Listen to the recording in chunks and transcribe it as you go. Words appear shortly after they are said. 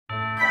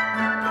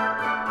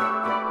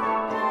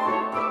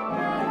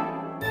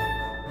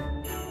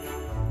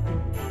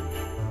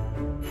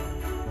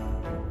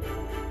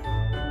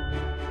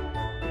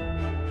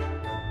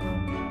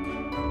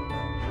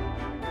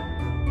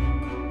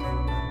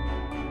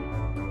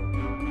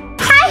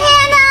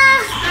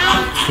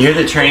You're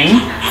the train?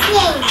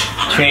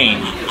 Train.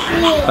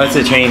 What's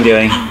the train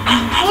doing?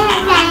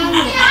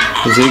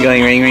 Is it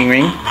going ring, ring,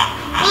 ring?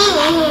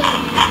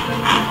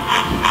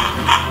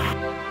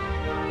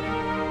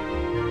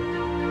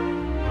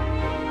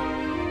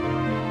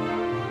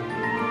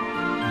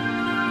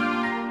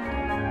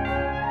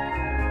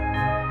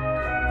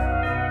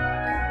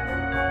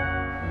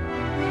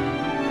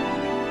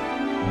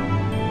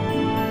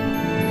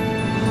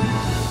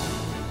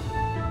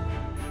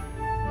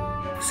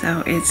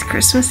 So it's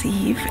Christmas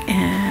Eve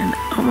and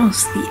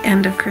almost the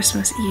end of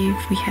Christmas Eve.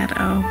 We had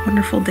a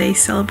wonderful day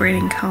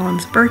celebrating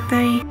Colin's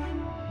birthday.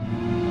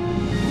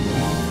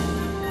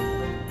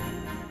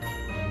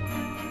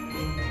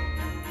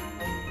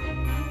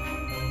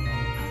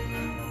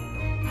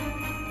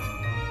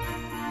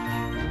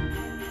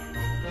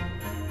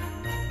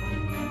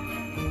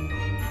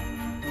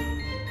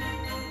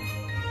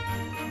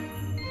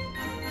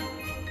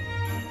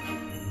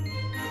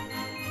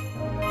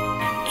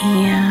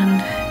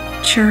 And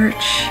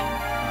church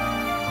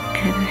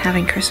and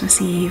having Christmas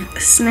Eve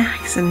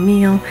snacks and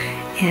meal,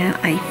 and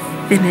I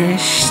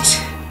finished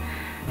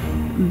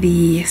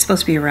the, it's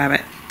supposed to be a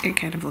rabbit. It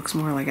kind of looks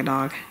more like a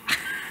dog.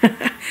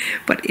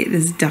 But it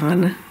is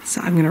done,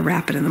 so I'm gonna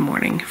wrap it in the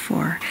morning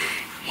for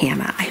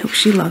Hannah. I hope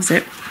she loves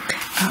it.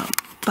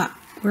 But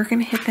we're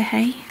gonna hit the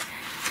hay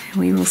and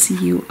we will see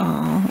you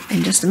all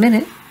in just a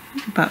minute,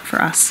 but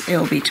for us it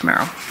will be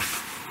tomorrow.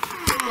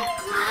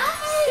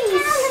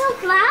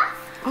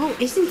 Oh,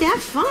 isn't that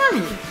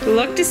fun?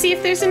 Look to see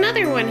if there's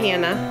another one,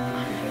 Hannah.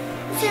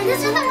 So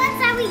those are the ones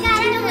that we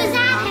got. And was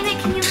that? Hannah,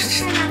 can you look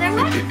for another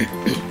one?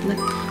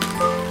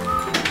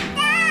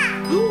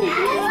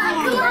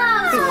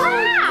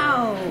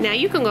 Wow! Now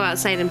you can go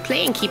outside and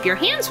play and keep your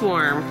hands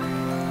warm.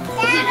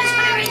 Yeah, just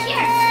put it right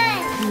here.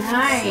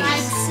 Nice.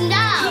 Like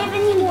snow. Do you have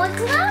any more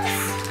gloves?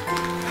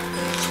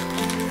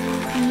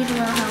 I need a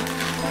little help.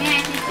 I mean,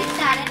 I think we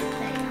got it.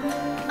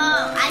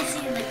 Oh, I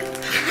see the glove.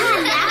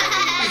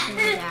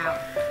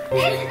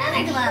 There's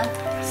another glove.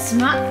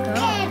 Smart girl.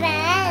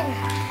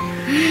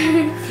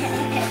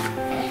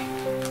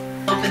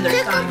 Open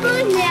their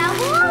stocking.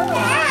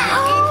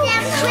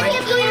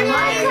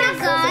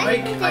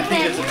 I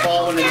think it's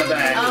fallen in the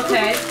bag.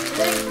 Okay.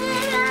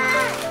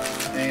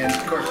 And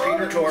of course,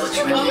 Peter Torch.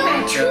 And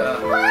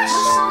What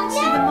songs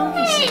did the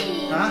monkeys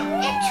sing?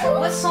 huh?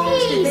 What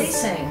songs did they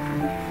sing?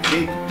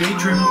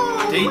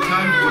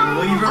 Daytime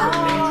believer.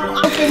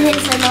 Open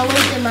his and I'll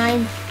open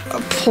mine.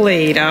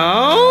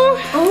 Play-Doh.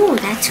 Oh,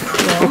 that's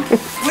cool.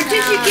 What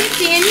did you get,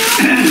 Daniel?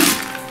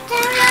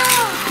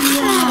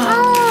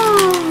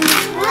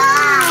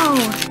 Wow.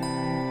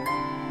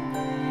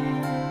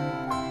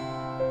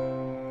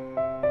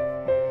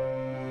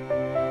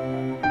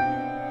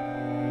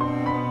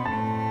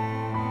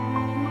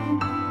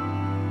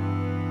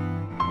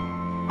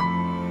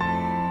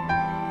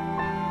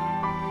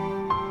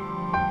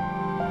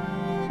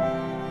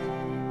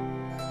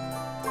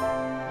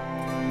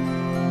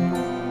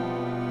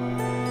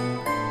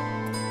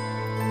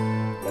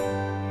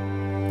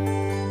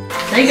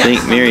 I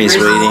think Mary's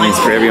waiting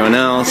for everyone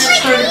else.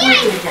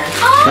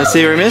 Let's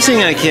see, we're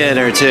missing a kid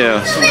or two.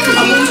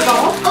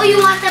 Oh, you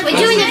want them? We're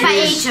doing it by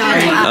age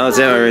already. Oh, is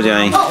that what we're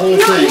doing?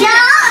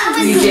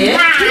 You did?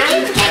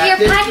 Get your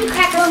party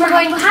crackers. We're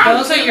going behind.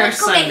 Those are your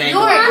Sunday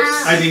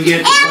Yours. I didn't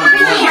get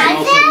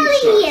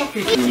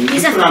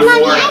He's a Mommy, I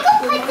go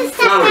put the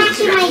stuff back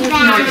in my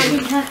bag.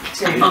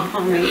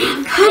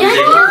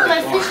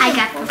 I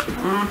got them.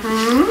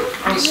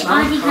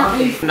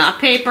 Not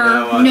paper.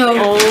 No.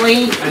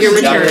 Only your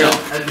material.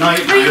 At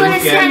night, Are you going to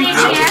sit on your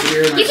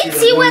chair? You can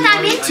see what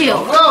I'm into.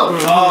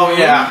 Oh,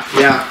 yeah.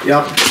 Yeah,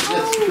 yep.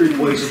 It's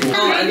replaceable.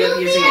 I end up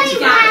using it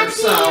together,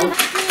 so.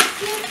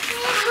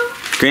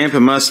 Grandpa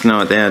must know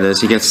what that is.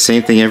 He gets the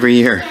same thing every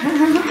year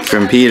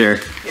from Peter.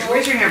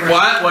 Where's your hammer?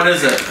 What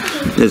is it?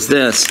 It's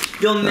this.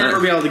 You'll never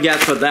be able to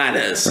guess what that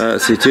is.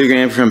 Let's see, 2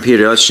 grams from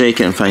Peter. Let's shake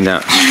it and find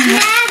out.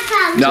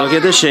 No. Look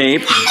at the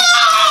shape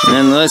and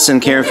then listen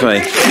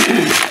carefully.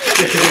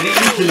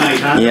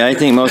 Yeah, I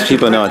think most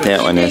people know what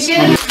that one is.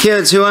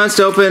 Kids, who wants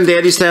to open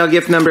Daddy Style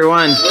gift number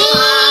 1? Can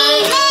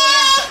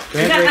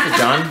I break it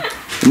done?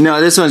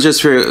 No, this one's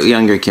just for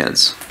younger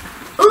kids.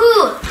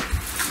 Ooh.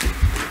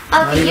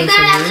 Okay, you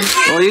gotta.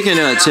 Well, you can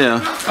do it too.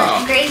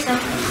 Great, so.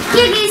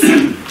 Here, guys.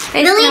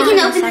 Lily, you can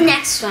open the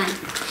next one.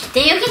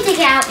 Then you can take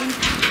it out and.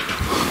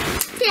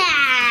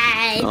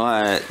 Dad.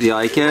 What? Do you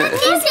like it? What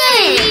is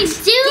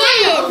it? Do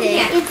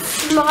it. It's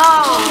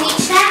small.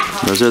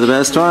 Those are the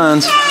best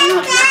ones.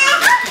 Yeah.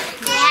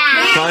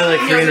 Probably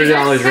like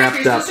 $300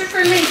 wrapped up. Those are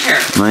for nature.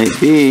 Might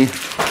be.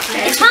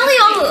 It's probably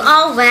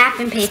all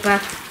wrapping paper.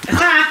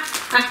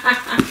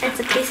 It's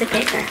a piece of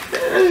paper.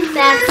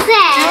 That's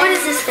it. What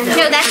is this thing?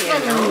 No, that's one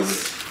of those.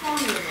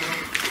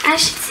 I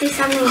should see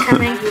something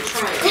coming.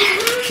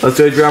 Let's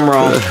do a drum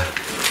roll.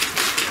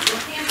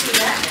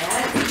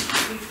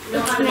 Is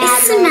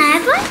this a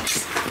Mad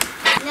Libs?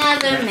 No,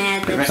 they're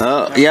Mad Libs.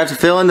 Oh, you have to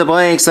fill in the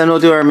blanks, then we'll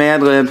do our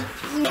Mad Lib.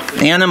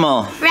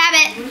 Animal.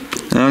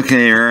 Rabbit.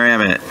 Okay,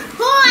 rabbit.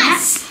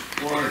 Horse.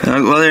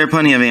 Well, there are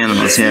plenty of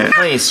animals here.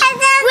 Please.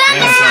 Rabbit.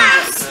 Grandma's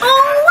house.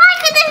 Oh, why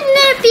couldn't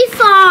it be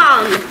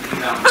farm?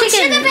 Chicken.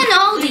 Should have been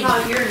oldie.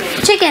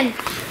 Chicken.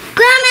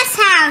 Grandma's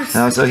house.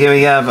 Oh, so here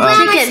we have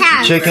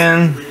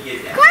chicken.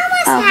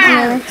 Grandma's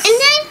house. And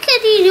then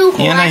could you do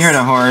horse? And I heard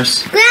a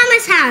horse.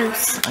 Grandma's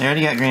house. I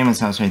already got Grandma's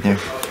house right there.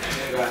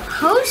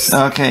 Host?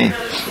 Okay.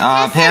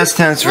 Past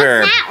tense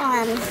verb. What's that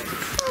one?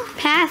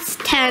 Past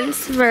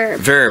tense verb.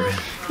 Verb.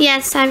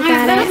 Yes, I've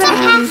got it.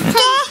 Past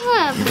tense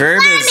verb.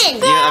 Verb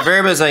is a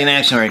verb is like an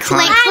action word.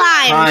 Like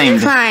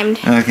climbed. Climbed.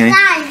 Okay.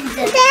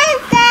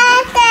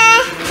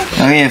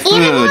 Okay,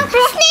 food.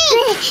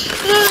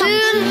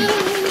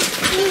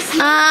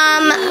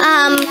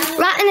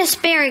 Rotten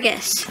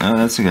asparagus. Oh,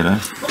 that's a good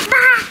one.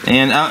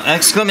 And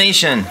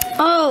exclamation.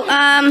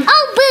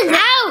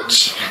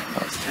 Ouch!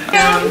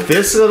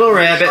 This little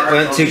rabbit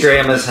went to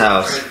Grandma's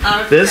house.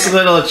 This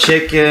little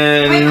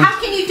chicken. Wait, how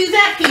can you do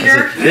that,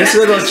 Peter? This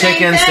little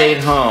chicken stayed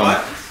home.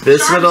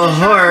 This little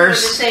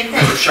horse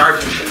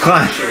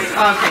climbed.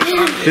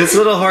 This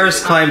little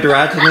horse climbed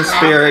rotten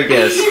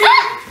asparagus.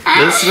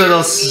 This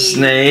little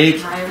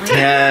snake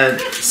had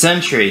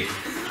sentry.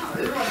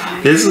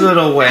 This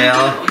little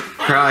whale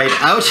cried,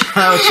 ouch,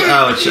 ouch,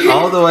 ouch,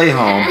 all the way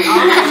home.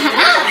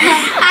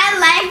 I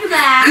like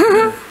that.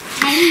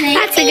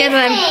 That's a good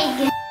one.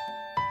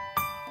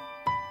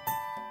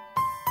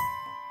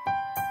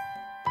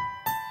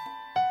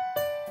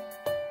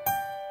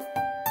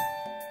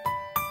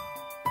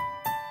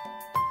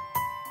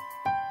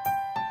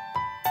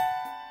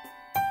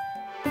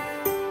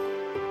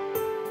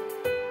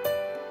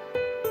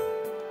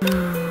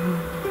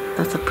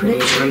 That's a pretty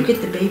one.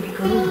 Get the baby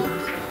girl.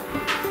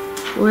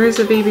 Where's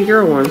the baby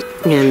girl one?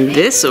 And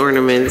this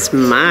ornament's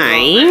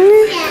mine.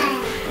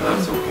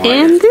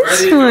 And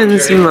this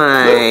one's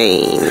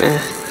mine.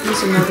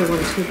 There's another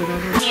one too, but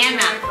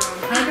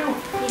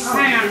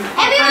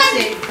Everyone,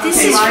 this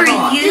is for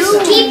you.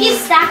 Keep your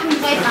stocking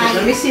foot on.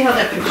 let me see how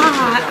that picture.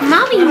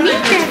 Mommy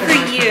made that for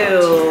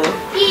you.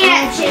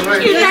 Yeah,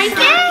 you like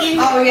it?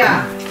 Oh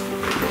yeah.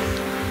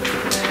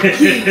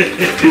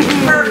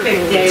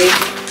 Perfect, Dave.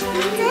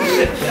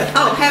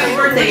 Oh, happy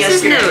birthday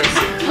yesterday.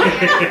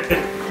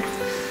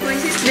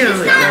 What's his nose?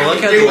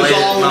 Look at It was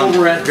all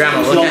over at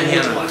Grandma, look at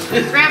Hannah.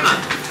 Grandma.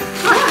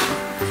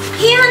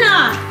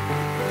 Hannah,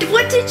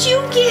 what did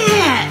you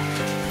get?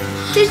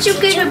 Did you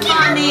get a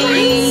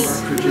bunny?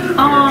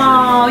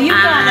 Oh, you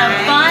got a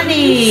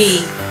bunny.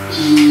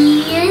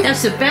 Yeah.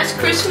 That's the best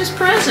Christmas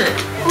present.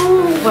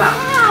 Oh,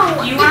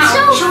 wow. It's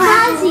so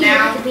fuzzy.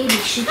 Like a baby.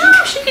 Should you?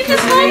 Oh, she can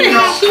just hold it.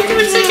 She's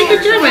doing such a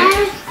good job with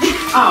it.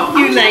 Oh,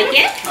 You like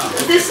it?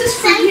 this is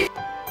for you.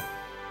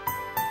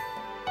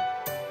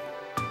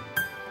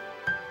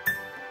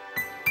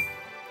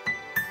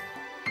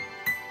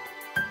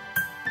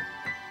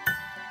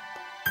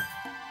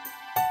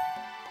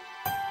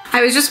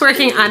 I was just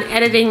working on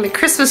editing the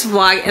Christmas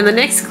vlog, and the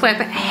next clip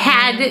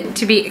had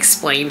to be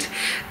explained.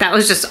 That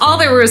was just all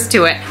there was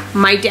to it.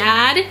 My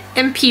dad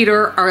and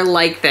Peter are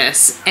like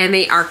this, and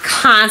they are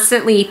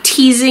constantly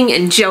teasing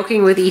and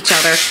joking with each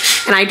other.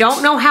 And I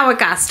don't know how it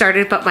got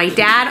started, but my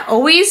dad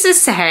always is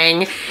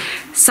saying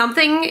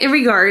something in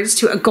regards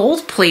to a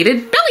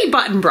gold-plated belly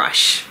button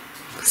brush.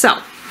 So,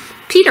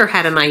 Peter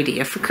had an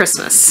idea for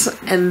Christmas,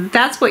 and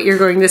that's what you're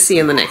going to see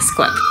in the next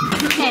clip.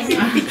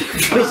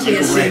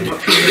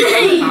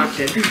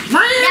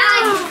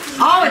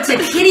 Oh, it's a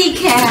kitty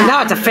cat.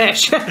 Now it's a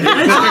fish.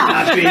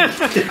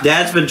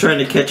 Dad's been trying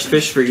to catch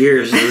fish for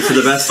years, and this is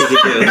the best he could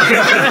do.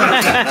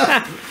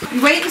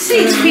 Wait and see.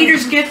 It's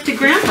Peter's gift to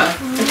Grandpa.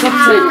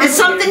 It's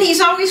something he's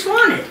always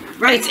wanted.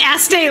 Right, it's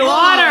Estee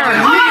Lauder.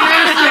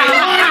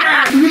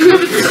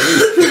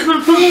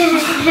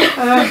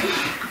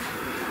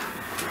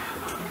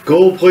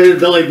 Gold-plated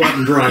belly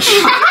button brush.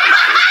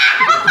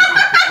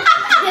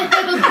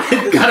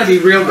 It's gotta be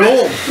real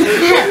gold.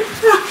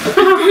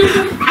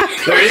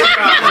 There you go.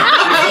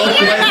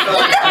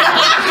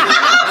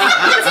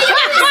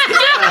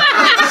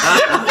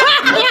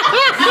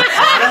 I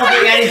don't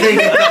think anything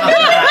can top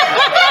that.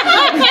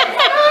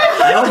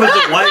 I hope it's a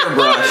wire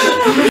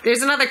brush.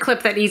 There's another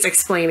clip that needs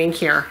explaining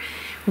here.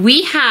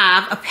 We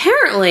have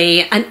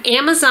apparently an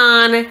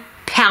Amazon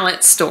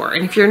pallet store,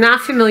 and if you're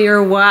not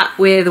familiar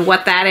with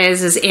what that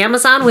is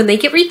Amazon, when they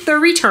get their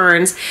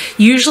returns,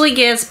 usually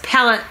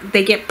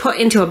they get put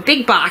into a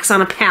big box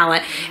on a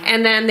pallet,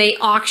 and then they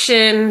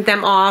auction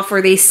them off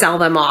or they sell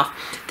them off.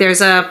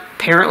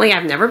 Apparently,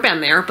 I've never been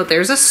there, but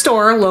there's a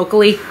store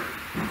locally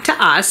to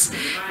us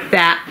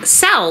that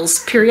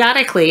sells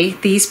periodically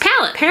these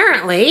pallets.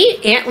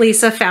 Apparently, Aunt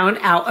Lisa found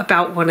out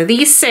about one of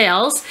these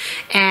sales,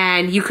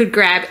 and you could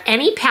grab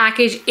any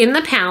package in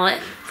the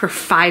pallet for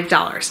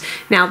 $5.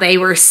 Now, they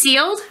were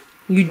sealed.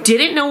 You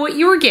didn't know what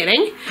you were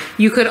getting.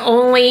 You could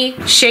only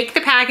shake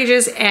the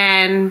packages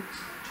and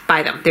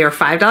buy them. They were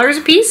 $5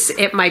 a piece.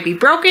 It might be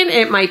broken.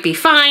 It might be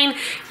fine.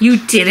 You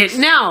didn't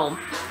know.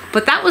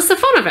 But that was the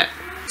fun of it.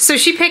 So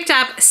she picked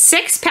up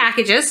 6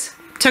 packages,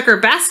 took her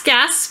best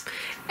guess,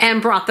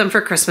 and brought them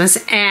for Christmas,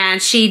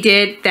 and she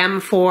did them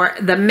for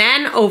the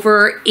men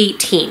over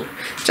 18,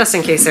 just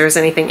in case there was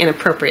anything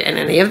inappropriate in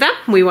any of them.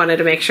 We wanted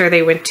to make sure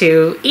they went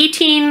to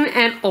 18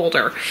 and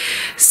older.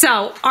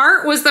 So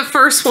Art was the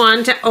first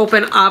one to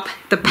open up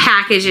the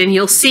package, and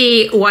you'll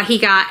see what he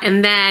got,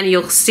 and then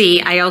you'll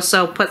see I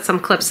also put some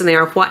clips in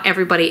there of what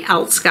everybody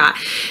else got.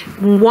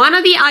 One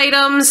of the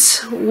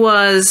items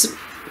was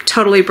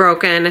totally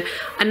broken.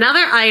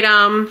 Another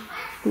item,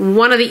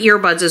 one of the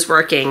earbuds is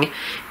working,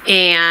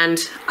 and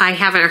I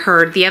haven't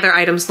heard. The other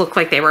items look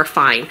like they were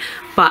fine,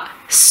 but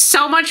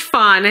so much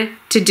fun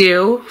to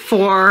do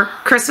for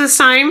Christmas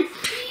time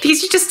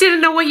because you just didn't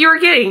know what you were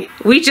getting.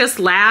 We just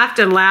laughed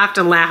and laughed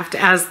and laughed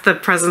as the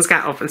presents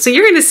got opened. So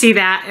you're going to see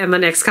that in the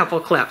next couple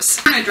clips.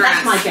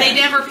 They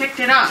never picked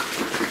it up.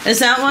 Is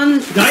that one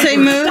the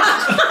same move?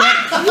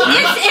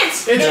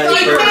 It's deep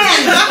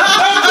end.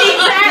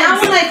 Now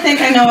when I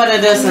think I know what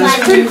it is,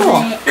 it's pretty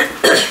cool.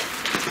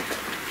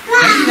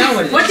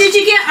 What did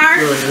you get, Art?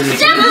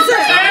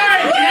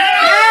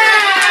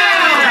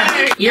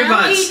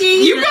 Earbuds.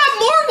 You got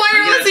more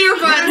wireless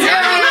earbuds.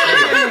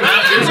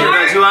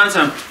 Earbuds. Who wants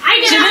them? I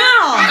did.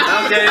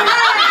 Janelle. Okay.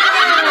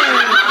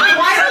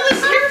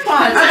 Wireless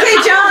earbuds. Okay,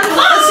 John,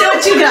 let's see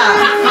what you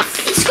got.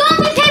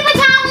 Scrumpy paper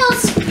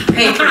towels.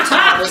 Paper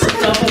towels.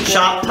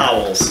 Shop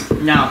towels.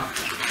 No,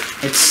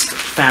 it's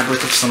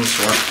fabric of some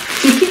sort.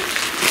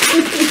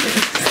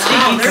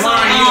 Come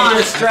on, you can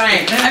just try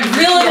it. I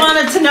really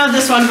wanted to know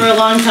this one for a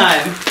long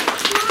time.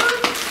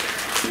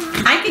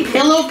 I can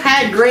Pillow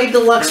Pad Gray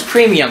Deluxe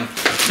Premium.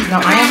 No,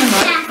 I haven't.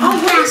 Oh,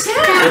 what is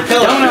that?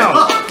 Don't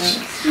know.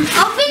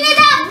 Open it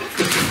up.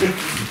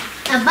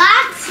 A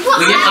box?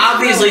 We can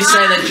obviously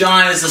say that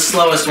John is the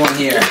slowest one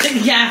here.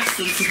 Yes,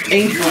 it's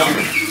painful.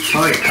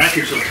 Oh, your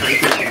package looks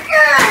tight.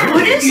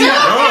 What is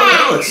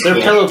that?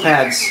 They're pillow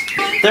pads.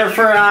 They're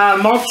for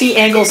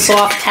multi-angle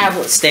soft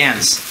tablet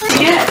stands.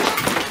 Yeah.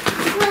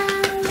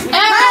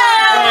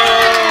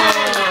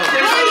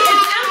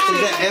 Is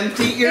that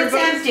empty It's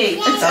earbuds? empty.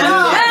 It's Oh.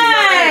 empty.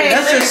 Hey!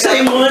 That's the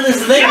same one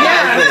as they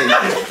Yeah.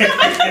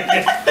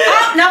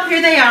 Oh, no,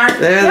 here they are.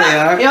 There they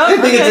are. Yep, I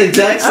think it's the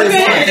exact same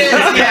Okay.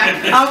 one.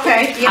 Yeah.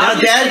 Okay. Yeah. Now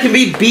Dad can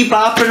be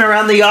bebopping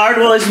around the yard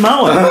while he's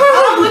mowing.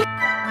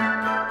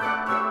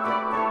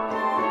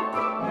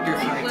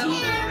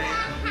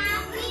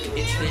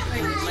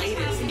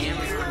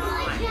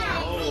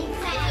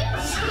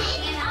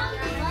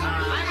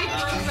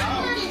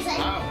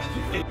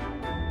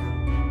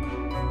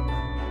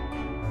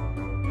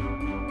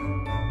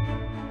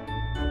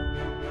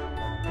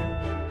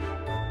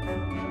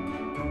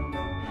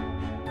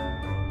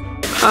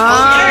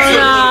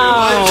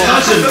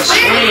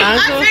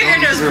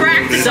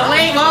 So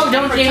wait, whoa,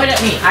 don't aim it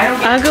at me. I don't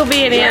get Uncle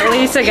B and Aunt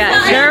Lisa got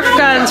Nerf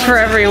guns for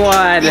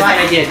everyone. it.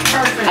 I did.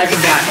 I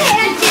forgot.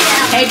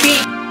 Hey,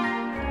 Pete.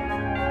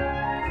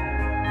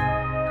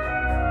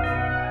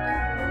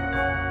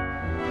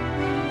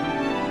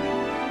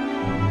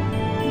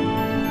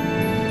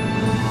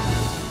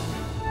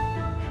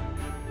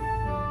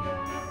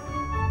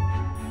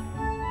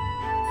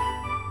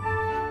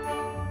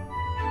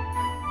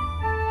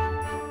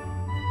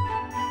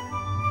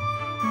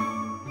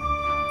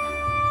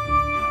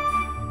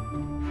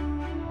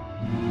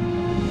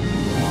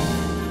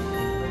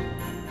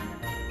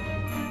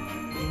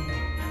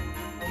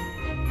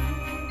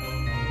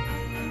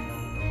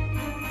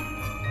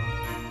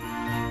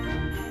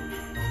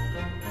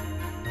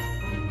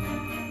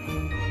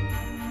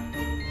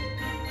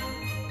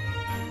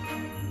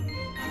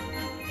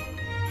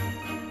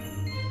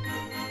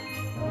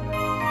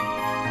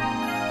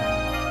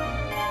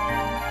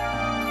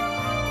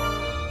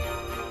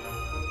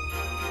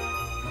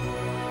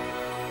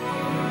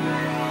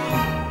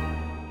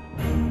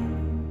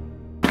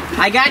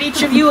 I got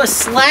each of you a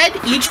sled,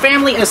 each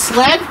family a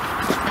sled,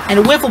 and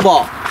a wiffle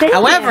ball.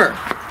 However,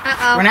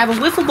 we're gonna have a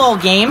wiffle ball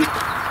game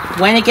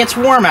when it gets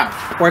warm out,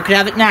 or I could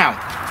have it now.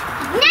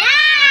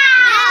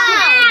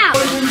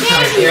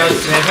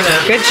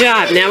 Good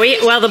job. Now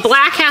well, the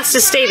black has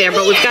to stay there,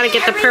 but we've got to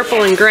get the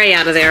purple and gray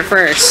out of there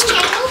first.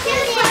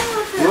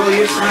 Well,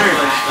 you're smart.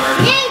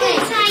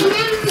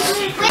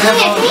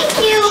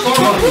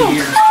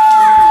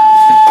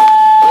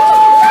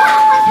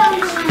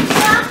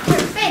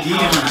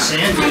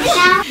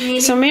 Thank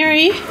you. So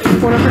Mary,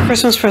 one of her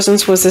Christmas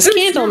presents was this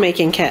candle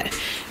making kit.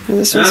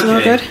 Does this one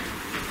smell good?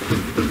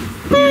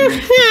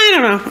 I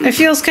don't know.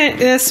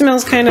 It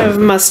smells kind of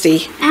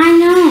musty. I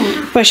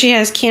know. But she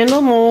has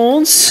candle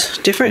molds,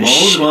 different.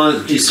 Mold?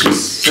 Well, you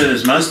said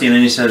it's musty, and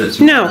then you said it's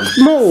No,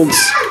 molds.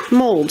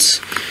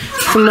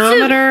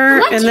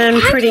 Thermometer, and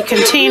then pretty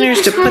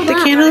containers to put the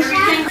candles.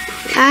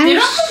 Did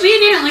Uncle B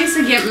and Aunt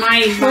Lisa get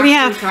my What do you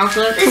have?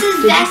 chocolate? This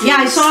is Becky's. Yeah,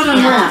 I saw it on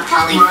that.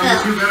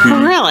 Polyfill.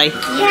 Oh, really?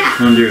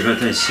 Yeah. wonder if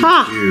I see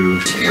Huh.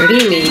 you.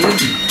 Already made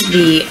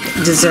the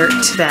dessert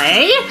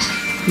today.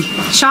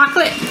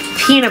 Chocolate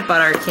peanut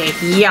butter cake.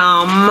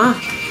 Yum.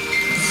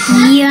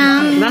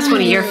 Yum. That's one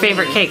of your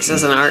favorite cakes,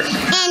 isn't it, Art?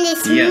 And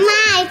it's Yes.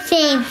 my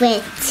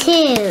favorite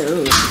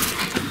too.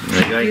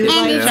 Like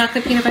And that.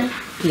 Chocolate peanut butter?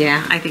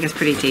 Yeah, I think it's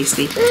pretty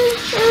tasty.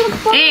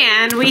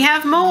 And we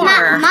have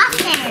more.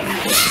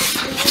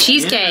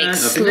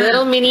 Cheesecakes. Yeah,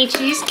 Little mini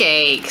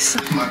cheesecakes.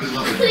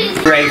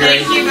 Gregory.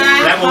 Thank you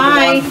guys.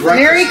 Bye.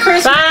 Merry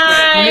Christmas.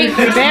 Bye.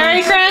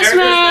 Merry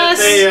Christmas.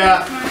 See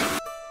ya.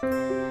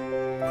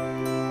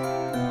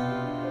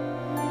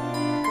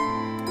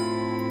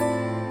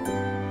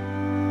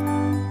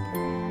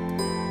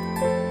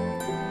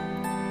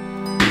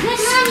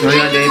 What do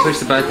you want, Daddy? Push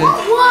the button?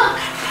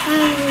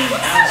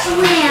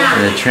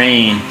 The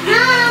train.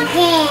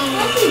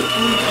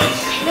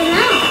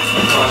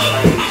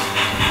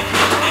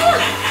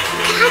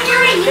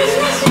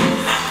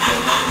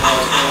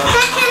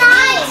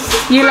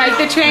 You like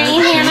the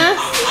train, Hannah?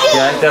 You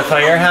like the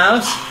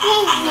firehouse?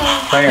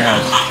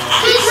 Firehouse.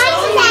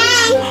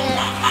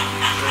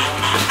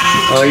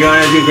 Oh, you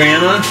want to do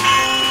Grandma?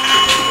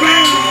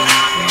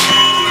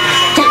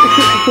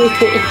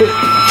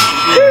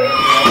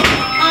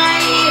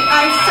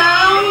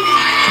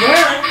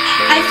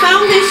 I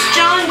found this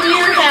John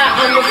Deere hat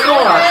on the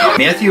floor.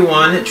 Matthew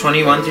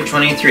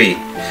 1:21-23.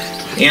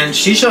 And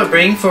she shall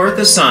bring forth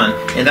a son,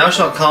 and thou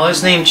shalt call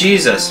his name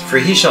Jesus, for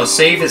he shall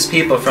save his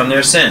people from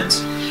their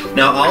sins.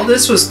 Now all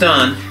this was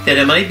done, that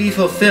it might be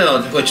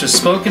fulfilled, which was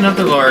spoken of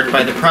the Lord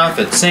by the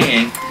prophet,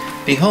 saying,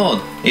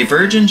 Behold, a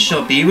virgin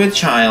shall be with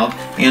child,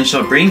 and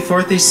shall bring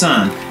forth a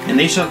son, and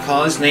they shall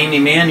call his name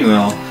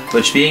Emmanuel,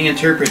 which being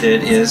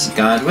interpreted is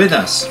God with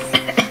us.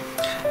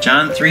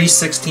 John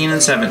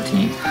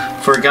 3:16-17.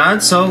 For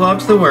God so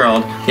loved the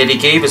world, that he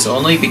gave his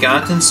only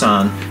begotten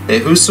Son,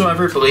 that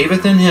whosoever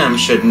believeth in him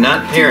should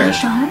not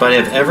perish, but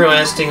have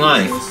everlasting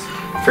life.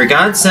 For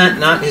God sent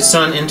not his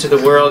Son into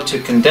the world to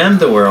condemn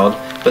the world,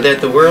 but that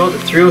the world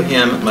through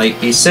him might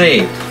be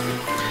saved.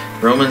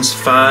 Romans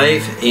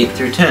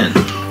 5:8-10.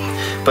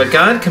 But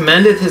God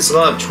commendeth his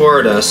love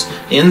toward us,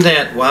 in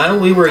that while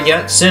we were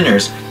yet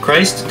sinners,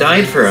 Christ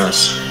died for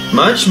us.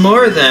 Much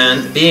more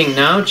then, being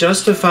now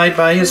justified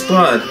by his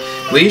blood,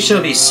 we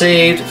shall be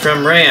saved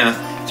from wrath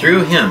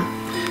through him.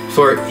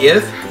 For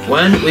if,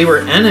 when we were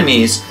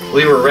enemies,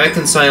 we were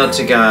reconciled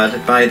to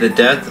God by the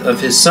death of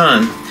his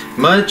Son,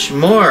 much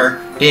more,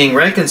 being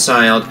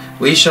reconciled,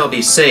 we shall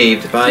be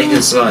saved by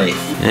his life.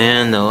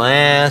 And the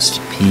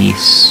last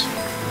piece.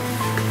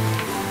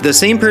 The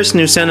same person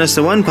who sent us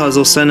the one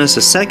puzzle sent us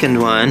a second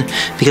one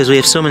because we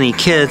have so many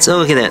kids. Oh,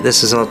 look at that.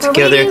 This is all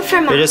together.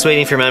 We're just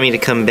waiting for Mommy to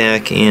come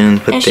back and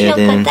put that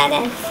in. Put that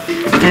in.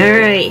 All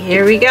right,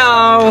 here we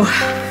go.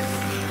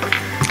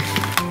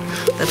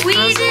 We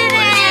did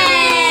it!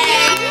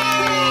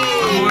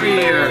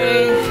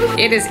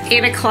 It is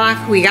 8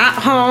 o'clock. We got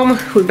home.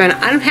 We've been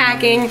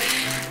unpacking.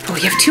 But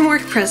we have 2 more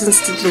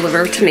presents to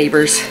deliver to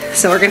neighbors.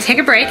 So we're going to take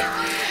a break.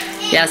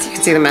 Yes, you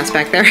can see the mess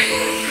back there.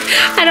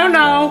 I don't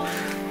know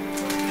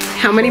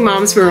how many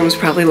moms' rooms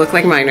probably look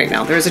like mine right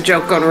now. There's a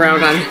joke going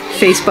around on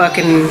Facebook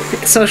and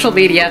social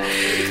media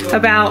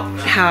about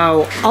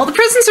how all the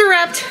presents are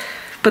wrapped,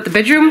 but the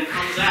bedroom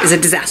is a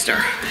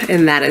disaster.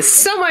 And that is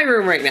so my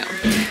room right now.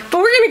 But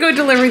we're gonna go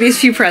deliver these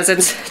few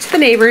presents to the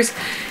neighbors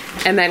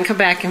and then come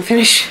back and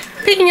finish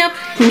picking up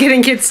and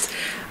getting kids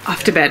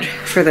off to bed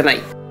for the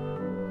night.